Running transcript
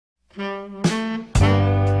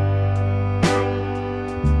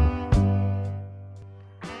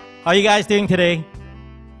How are you guys doing today?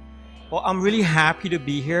 Well, I'm really happy to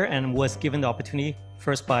be here and was given the opportunity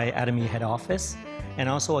first by Atomy head office and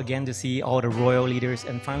also again to see all the royal leaders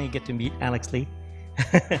and finally get to meet Alex Lee.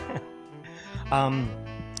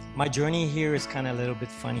 My journey here is kind of a little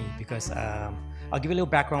bit funny because I'll give you a little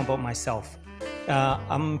background about myself.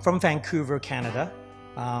 I'm from Vancouver, Canada.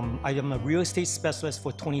 I am a real estate specialist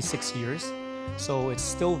for 26 years, so it's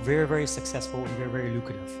still very, very successful and very, very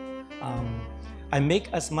lucrative. I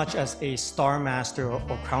make as much as a Star Master or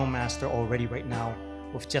Crown Master already right now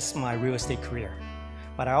with just my real estate career.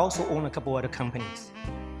 But I also own a couple other companies.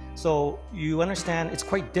 So you understand it's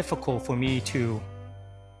quite difficult for me to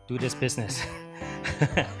do this business.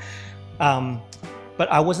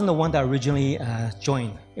 But I wasn't the one that originally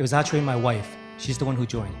joined. It was actually my wife. She's the one who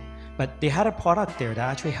joined. But they had a product there that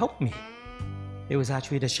actually helped me. It was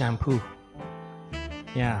actually the shampoo.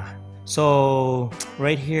 Yeah. So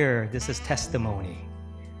right here, this is testimony.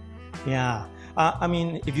 Yeah. I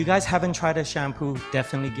mean, if you guys haven't tried a shampoo,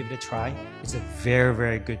 definitely give it a try. It's a very,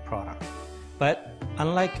 very good product. But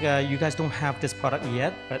unlike you guys don't have this product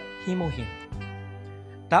yet, but hemoHIM.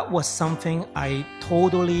 That was something I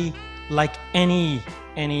totally, like any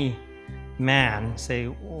man, say,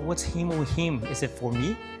 what's hemoHIM? Is it for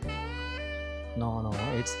me? No,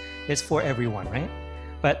 it's for everyone, right?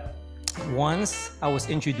 But once I was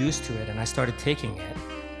introduced to it and I started taking it,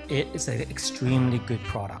 it is an extremely good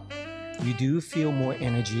product. You do feel more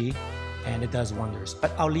energy and it does wonders.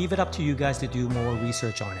 But I'll leave it up to you guys to do more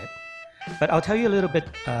research on it. But I'll tell you a little bit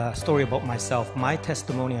story about myself, my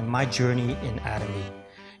testimony and my journey in Atomy.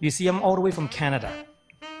 You see, I'm all the way from Canada.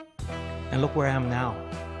 And look where I am now.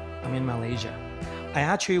 I'm in Malaysia. I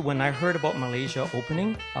actually, when I heard about Malaysia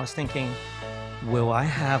opening, I was thinking, will I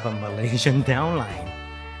have a Malaysian downline?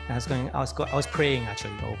 And I was praying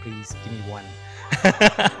actually, oh please give me one.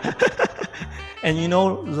 And you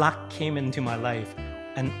know, luck came into my life.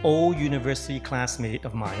 An old university classmate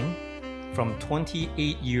of mine from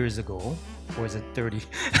 28 years ago, or is it 30?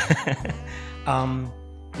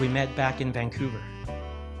 We met back in Vancouver.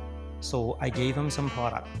 So I gave him some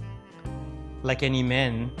product. Like any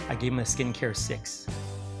man, I gave him a skincare 6.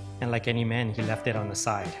 And like any man, he left it on the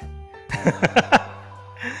side.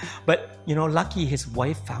 But you know, lucky his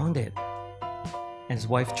wife found it. And his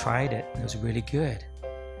wife tried it. It was really good.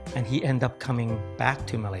 And he ended up coming back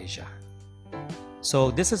to Malaysia.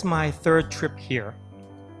 So this is my 3rd trip here.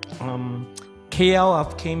 KL,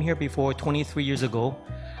 I've came here before 23 years ago.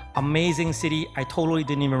 Amazing city. I totally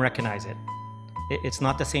didn't even recognize it. It's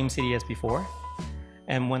not the same city as before.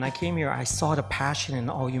 And when I came here, I saw the passion in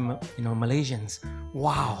all you Malaysians.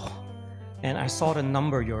 Wow. And I saw the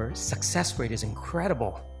number, your success rate is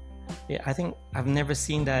incredible. Yeah, I think I've never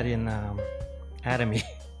seen that in Atomy.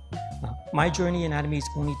 My journey in Atomy is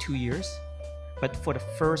only 2 years. But for the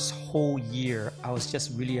first whole year, I was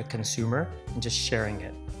just really a consumer and just sharing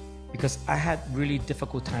it. Because I had really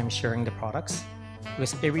difficult time sharing the products.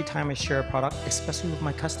 Because every time I share a product, especially with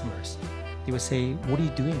my customers, they would say, what are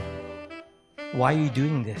you doing? Why are you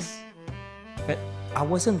doing this? But I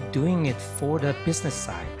wasn't doing it for the business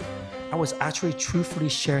side. I was actually truthfully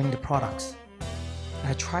sharing the products.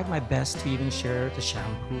 I tried my best to even share the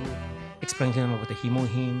shampoo, explain to them about the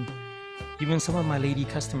hemoHIM, even some of my lady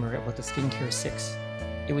customer about the skincare 6.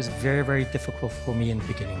 It was very, very difficult for me in the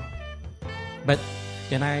beginning. But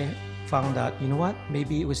then I found out, you know what,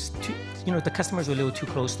 maybe it was too, the customers were a little too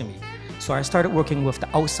close to me. So I started working with the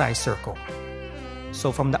outside circle.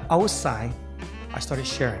 So from the outside, I started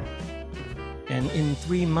sharing. And in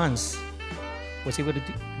 3 months, was able to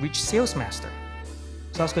reach sales master.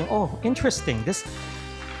 So I was going, oh, interesting.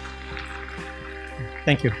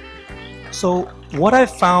 Thank you. So what I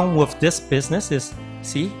found with this business is,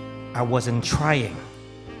 see, I wasn't trying.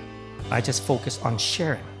 I just focused on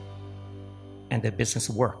sharing. And the business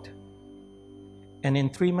worked. And in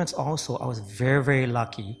 3 months also, I was very, very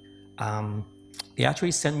lucky. They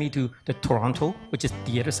actually sent me to the Toronto, which is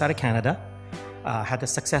the other side of Canada, had a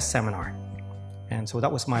success seminar. And so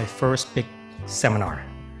that was my first big seminar.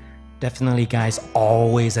 Definitely, guys,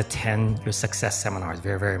 always attend your success seminars.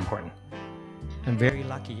 Very, very important. I'm very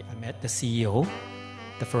lucky. I met the CEO,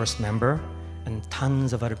 the first member, and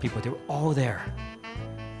tons of other people. They were all there.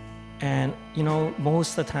 And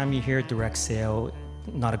most of the time you hear direct sale,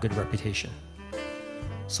 not a good reputation.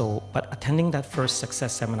 So, but attending that first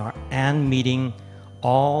success seminar and meeting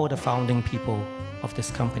all the founding people of this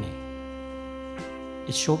company,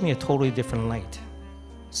 it showed me a totally different light.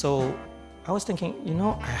 So I was thinking,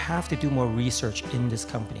 I have to do more research in this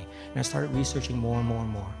company. And I started researching more and more and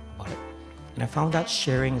more about it. And I found that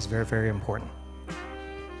sharing is very, very important.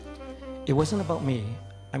 It wasn't about me.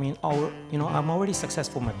 I mean, I'm already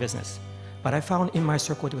successful in my business, but I found in my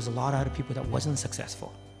circle there was a lot of other people that wasn't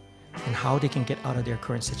successful and how they can get out of their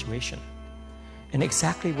current situation. And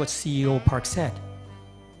exactly what CEO Park said,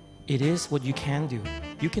 it is what you can do.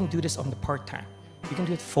 You can do this on the part-time. You can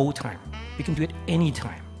do it full-time. You can do it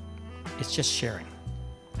anytime. It's just sharing.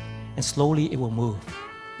 And slowly it will move.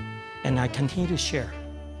 And I continue to share.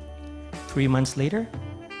 3 months later,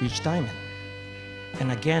 reached diamond.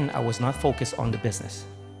 And again, I was not focused on the business.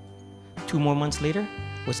 2 more months later,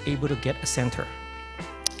 was able to get a center.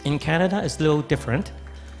 In Canada, it's a little different.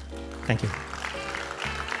 Thank you.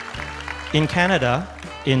 In Canada,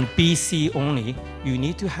 in BC only, you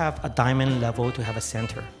need to have a diamond level to have a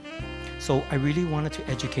center. So I really wanted to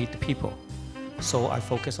educate the people. So I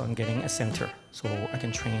focused on getting a center so I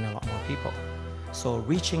can train a lot more people. So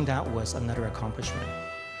reaching that was another accomplishment.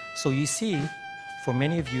 So you see, for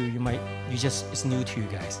many of you, it's new to you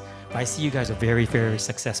guys. But I see you guys are very, very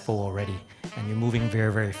successful already, and you're moving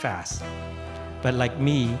very, very fast. But like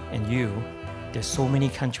me and you, there's so many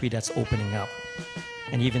countries that's opening up.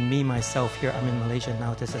 And even me, myself, here, I'm in Malaysia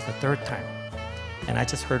now, this is the 3rd time. And I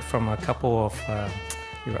just heard from a couple of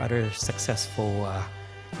your other successful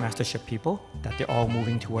mastership people that they're all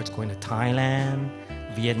moving towards going to Thailand,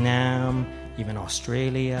 Vietnam, even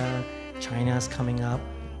Australia, China's coming up.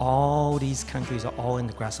 All these countries are all in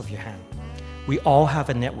the grasp of your hand. We all have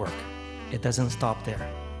a network. It doesn't stop there.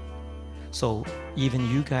 So even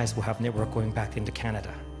you guys will have network going back into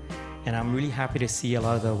Canada. And I'm really happy to see a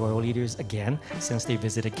lot of the world leaders again since they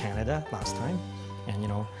visited Canada last time. And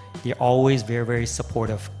they're always very, very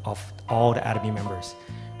supportive of all the Atomy members.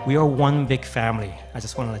 We are one big family. I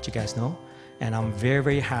just want to let you guys know. And I'm very,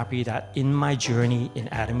 very happy that in my journey in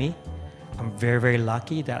Atomy, I'm very, very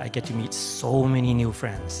lucky that I get to meet so many new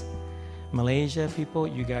friends. Malaysia people,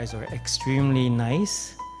 you guys are extremely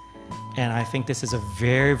nice. And I think this is a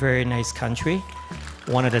very, very nice country.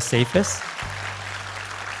 One of the safest.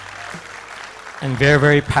 And very,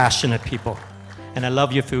 very passionate people. And I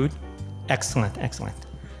love your food. Excellent, excellent.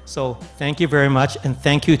 So thank you very much. And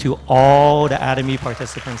thank you to all the Atomy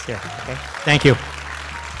participants here. Okay? Thank you.